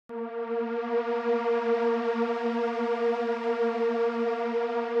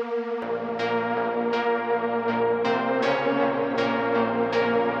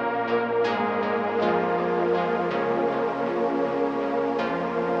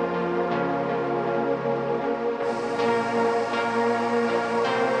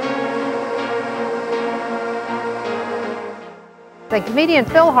The comedian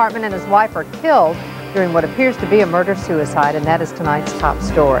Phil Hartman and his wife are killed during what appears to be a murder-suicide, and that is tonight's top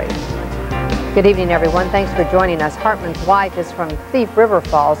story. Good evening, everyone. Thanks for joining us. Hartman's wife is from Thief River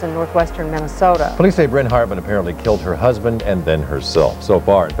Falls in northwestern Minnesota. Police say Brynn Hartman apparently killed her husband and then herself. So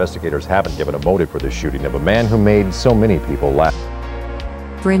far, investigators haven't given a motive for the shooting of a man who made so many people laugh.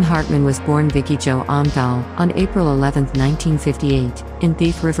 Brynn Hartman was born Vicky Jo Amdahl on April 11, 1958, in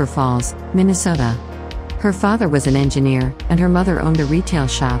Thief River Falls, Minnesota. Her father was an engineer, and her mother owned a retail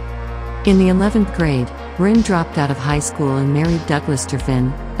shop. In the 11th grade, Brynn dropped out of high school and married Douglas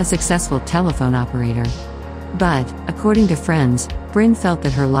Turfin, a successful telephone operator. But, according to friends, Brynn felt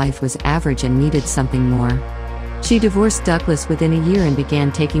that her life was average and needed something more. She divorced Douglas within a year and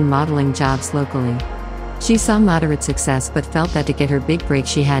began taking modeling jobs locally. She saw moderate success but felt that to get her big break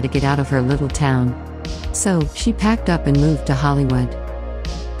she had to get out of her little town. So, she packed up and moved to Hollywood.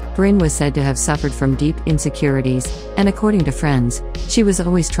 Brynn was said to have suffered from deep insecurities, and according to friends, she was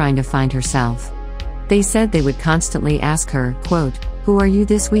always trying to find herself. They said they would constantly ask her, quote, "Who are you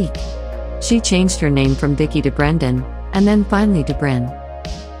this week?" She changed her name from Vicky to Brendan, and then finally to Brynn.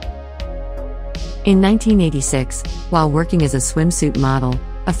 In 1986, while working as a swimsuit model,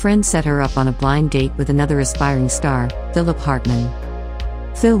 a friend set her up on a blind date with another aspiring star, Philip Hartman.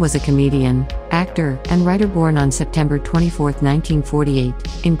 Phil was a comedian, actor, and writer born on September 24, 1948,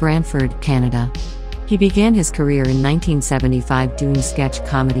 in Brantford, Canada. He began his career in 1975 doing sketch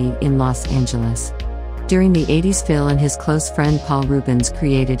comedy in Los Angeles. During the 80s, Phil and his close friend Paul Reubens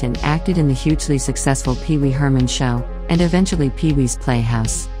created and acted in the hugely successful Pee Wee Herman Show, and eventually Pee Wee's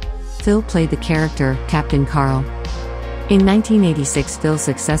Playhouse. Phil played the character, Captain Carl. In 1986, Phil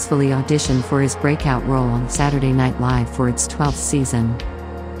successfully auditioned for his breakout role on Saturday Night Live for its 12th season.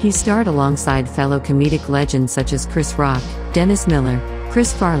 He starred alongside fellow comedic legends such as Chris Rock, Dennis Miller,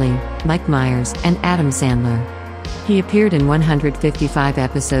 Chris Farley, Mike Myers, and Adam Sandler. He appeared in 155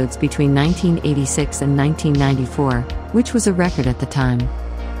 episodes between 1986 and 1994, which was a record at the time.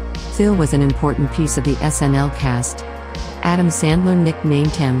 Phil was an important piece of the SNL cast. Adam Sandler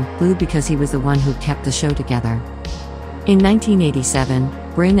nicknamed him Blue because he was the one who kept the show together. In 1987,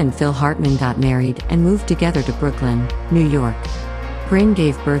 Brynn and Phil Hartman got married and moved together to Brooklyn, New York. Brynn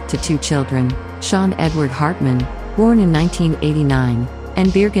gave birth to two children, Sean Edward Hartman, born in 1989,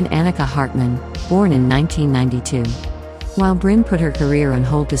 and Birgit Annika Hartman, born in 1992. While Brynn put her career on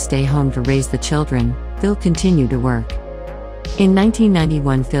hold to stay home to raise the children, Phil continued to work. In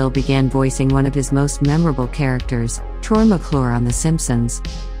 1991, Phil began voicing one of his most memorable characters, Troy McClure on The Simpsons.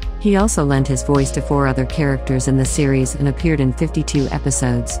 He also lent his voice to 4 other characters in the series and appeared in 52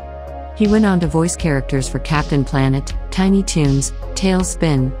 episodes. He went on to voice characters for Captain Planet, Tiny Toons,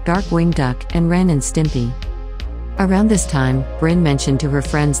 Tailspin, Darkwing Duck, and Ren and Stimpy. Around this time, Brynn mentioned to her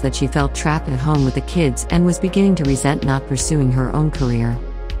friends that she felt trapped at home with the kids and was beginning to resent not pursuing her own career.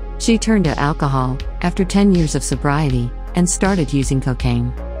 She turned to alcohol, after 10 years of sobriety, and started using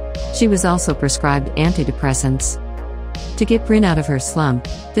cocaine. She was also prescribed antidepressants. To get Brynn out of her slump,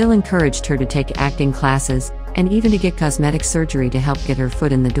 Phil encouraged her to take acting classes, and even to get cosmetic surgery to help get her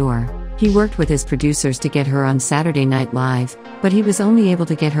foot in the door. He worked with his producers to get her on Saturday Night Live, but he was only able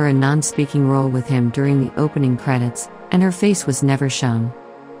to get her a non-speaking role with him during the opening credits, and her face was never shown.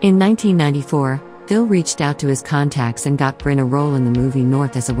 In 1994, Phil reached out to his contacts and got Brynn a role in the movie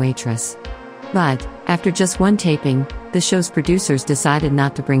North as a waitress. But, after just one taping, the show's producers decided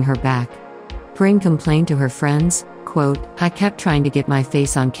not to bring her back. Brynn complained to her friends, quote, "I kept trying to get my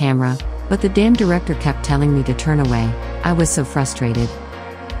face on camera, but the damn director kept telling me to turn away. I was so frustrated."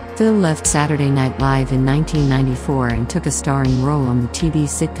 Phil left Saturday Night Live in 1994 and took a starring role on the TV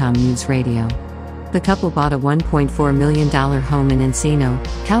sitcom News Radio. The couple bought a $1.4 million home in Encino,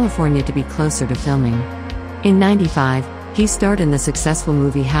 California to be closer to filming. In '95, he starred in the successful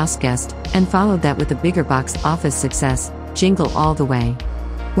movie Houseguest, and followed that with a bigger box office success, Jingle All the Way.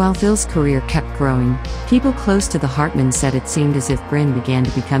 While Phil's career kept growing, people close to the Hartmans said it seemed as if Brynn began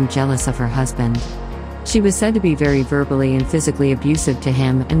to become jealous of her husband. She was said to be very verbally and physically abusive to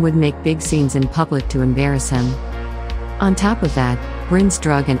him and would make big scenes in public to embarrass him. On top of that, Brynn's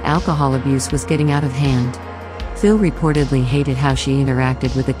drug and alcohol abuse was getting out of hand. Phil reportedly hated how she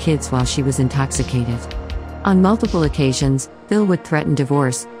interacted with the kids while she was intoxicated. On multiple occasions, Phil would threaten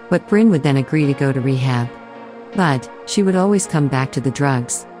divorce, but Brynn would then agree to go to rehab. But, she would always come back to the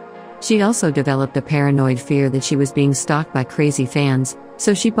drugs. She also developed a paranoid fear that she was being stalked by crazy fans,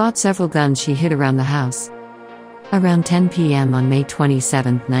 so she bought several guns she hid around the house. Around 10 p.m. on May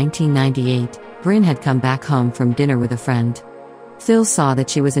 27, 1998, Brynn had come back home from dinner with a friend. Phil saw that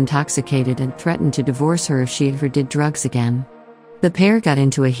she was intoxicated and threatened to divorce her if she ever did drugs again. The pair got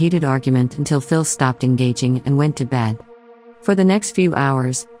into a heated argument until Phil stopped engaging and went to bed. For the next few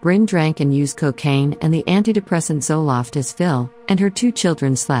hours, Brynn drank and used cocaine and the antidepressant Zoloft as Phil and her 2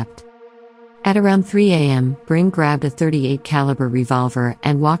 children slept. At around 3 a.m., Brynn grabbed a .38 caliber revolver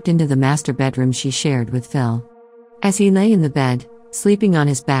and walked into the master bedroom she shared with Phil. As he lay in the bed, sleeping on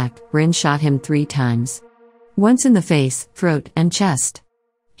his back, Brynn shot him 3 times. Once in the face, throat, and chest.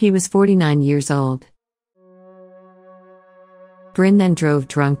 He was 49 years old. Brynn then drove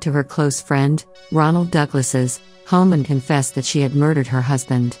drunk to her close friend, Ronald Douglas's, home and confessed that she had murdered her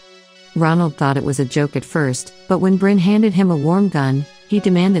husband. Ronald thought it was a joke at first, but when Brynn handed him a warm gun, he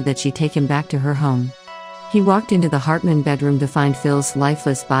demanded that she take him back to her home. He walked into the Hartman bedroom to find Phil's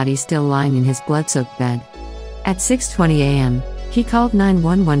lifeless body still lying in his blood-soaked bed. At 6:20 a.m., he called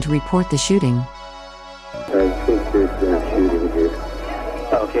 911 to report the shooting. I think there's been a shooting here.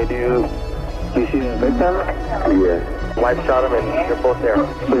 Okay, do you see the victim? Yeah. Wife shot him and you're both there. Was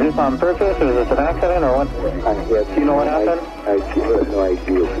this on purpose or is this an accident or what? Do you know what happened? I have no idea. She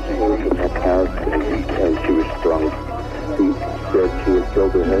came from that house and she was drunk. She said she had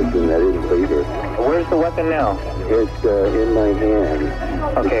killed her husband. I didn't believe her. Where's the weapon now? It's in my hand.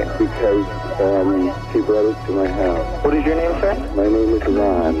 Okay. Because she brought it to my house. What is your name, sir? My name is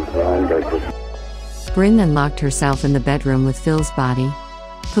Ron Douglas. Brynn then locked herself in the bedroom with Phil's body.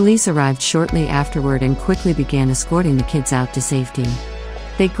 Police arrived shortly afterward and quickly began escorting the kids out to safety.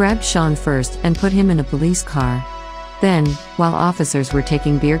 They grabbed Sean first and put him in a police car. Then, while officers were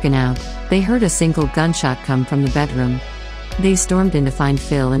taking Birgen out, they heard a single gunshot come from the bedroom. They stormed in to find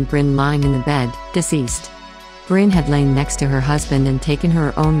Phil and Brynn lying in the bed, deceased. Brynn had lain next to her husband and taken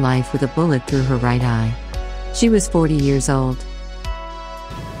her own life with a bullet through her right eye. She was 40 years old.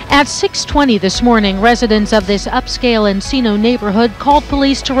 At 6:20 this morning, residents of this upscale Encino neighborhood called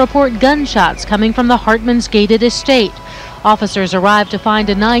police to report gunshots coming from the Hartman's gated estate. Officers arrived to find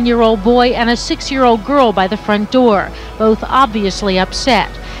a 9-year-old boy and a 6-year-old girl by the front door, both obviously upset.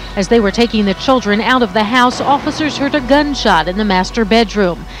 As they were taking the children out of the house, officers heard a gunshot in the master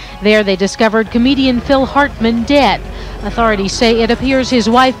bedroom. There they discovered comedian Phil Hartman dead. Authorities say it appears his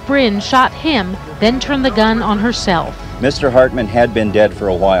wife Brynn shot him, then turned the gun on herself. Mr. Hartman had been dead for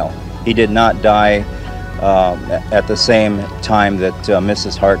a while. He did not die at the same time that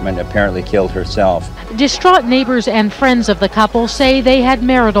Mrs. Hartman apparently killed herself. Distraught neighbors and friends of the couple say they had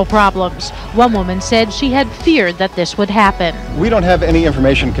marital problems. One woman said she had feared that this would happen. We don't have any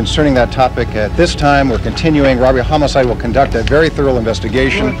information concerning that topic at this time. We're continuing. Robbery Homicide will conduct a very thorough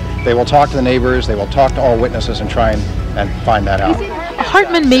investigation. They will talk to the neighbors, they will talk to all witnesses and try and find that out.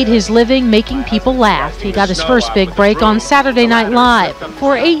 Hartman made his living making people laugh. He got his first big break on Saturday Night Live.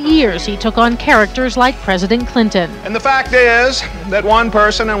 For 8 years, he took on characters like President Clinton. And the fact is that one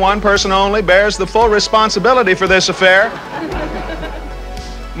person and one person only bears the full responsibility for this affair.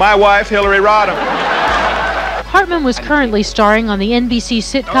 My wife, Hillary Rodham. Hartman was currently starring on the NBC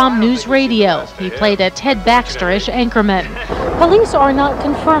sitcom News Radio. He played a Ted Baxter-ish anchorman. Police are not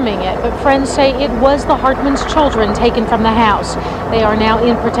confirming it, but friends say it was the Hartman's children taken from the house. They are now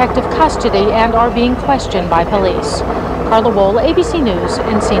in protective custody and are being questioned by police. Carla Wohl, ABC News,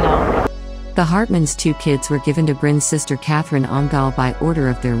 Encino. The Hartmans' 2 kids were given to Brynn's sister Catherine Ongal by order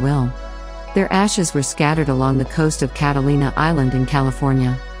of their will. Their ashes were scattered along the coast of Catalina Island in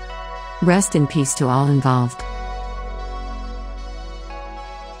California. Rest in peace to all involved.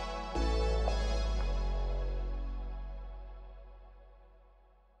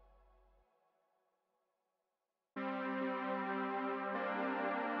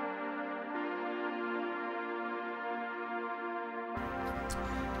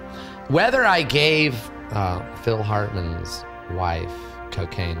 Whether I gave Phil Hartman's wife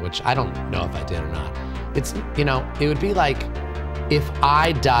cocaine, which I don't know if I did or not, it's, you know, it would be like if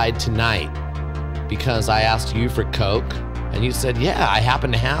I died tonight because I asked you for coke and you said, yeah, I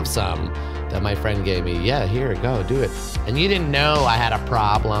happen to have some that my friend gave me. Yeah, here, go, do it. And you didn't know I had a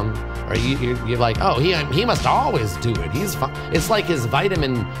problem, or you're like, oh, he must always do it. He's fine. It's like his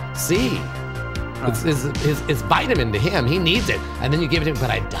vitamin C. It's vitamin to him. He needs it. And then you give it to him, but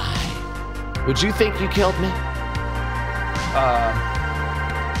I died. Would you think you killed me? Can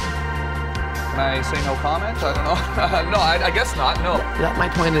I say no comment? I don't know. No, I guess not, no. My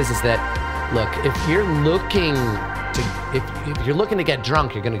point is that, look, if you're looking to get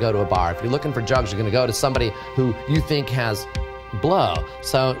drunk, you're gonna go to a bar. If you're looking for drugs, you're gonna go to somebody who you think has blow.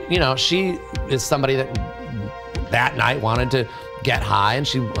 So, you know, she is somebody that night wanted to get high, and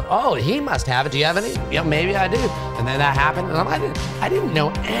oh, he must have it. Do you have any? Yeah, maybe I do. And then that happened, and I didn't know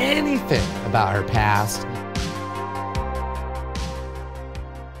anything about her past.